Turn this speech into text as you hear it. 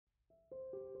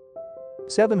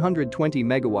720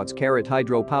 megawatts Karot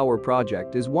Hydropower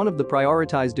Project is one of the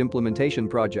prioritized implementation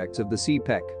projects of the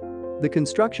CPEC. The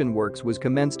construction works was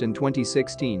commenced in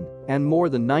 2016 and more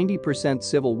than 90%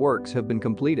 civil works have been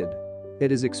completed.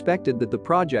 It is expected that the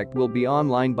project will be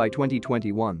online by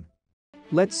 2021.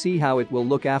 Let's see how it will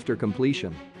look after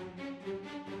completion.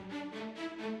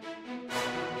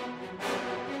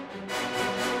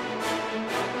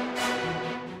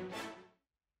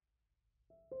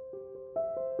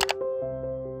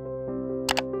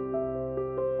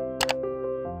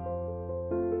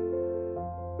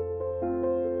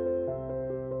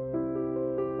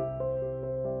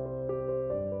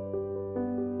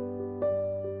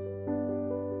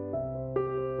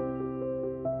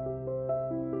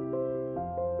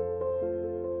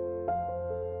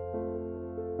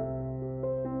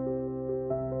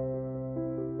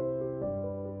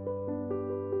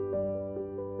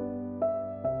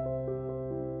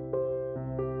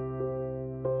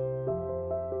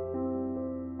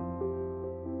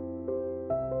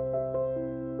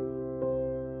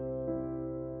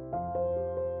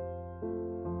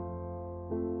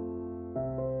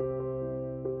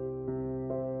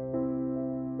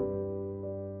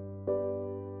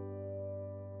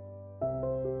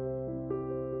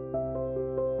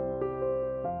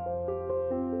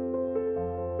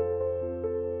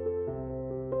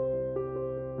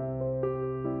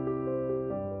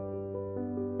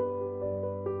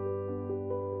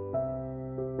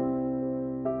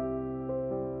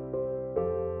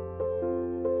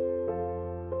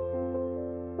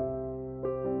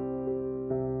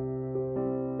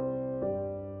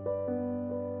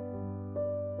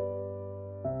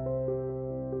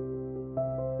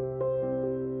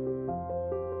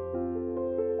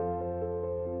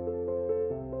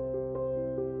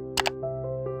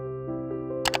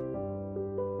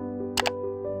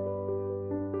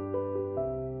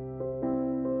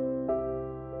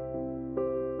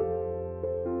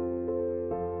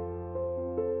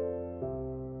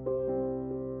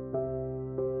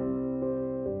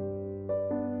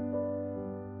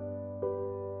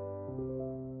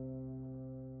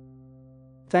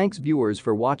 Thanks viewers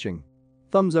for watching.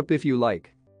 Thumbs up if you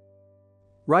like.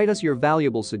 Write us your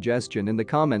valuable suggestion in the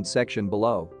comments section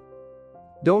below.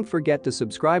 Don't forget to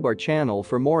subscribe our channel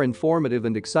for more informative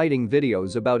and exciting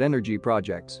videos about energy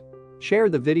projects. Share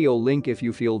the video link if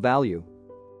you feel value.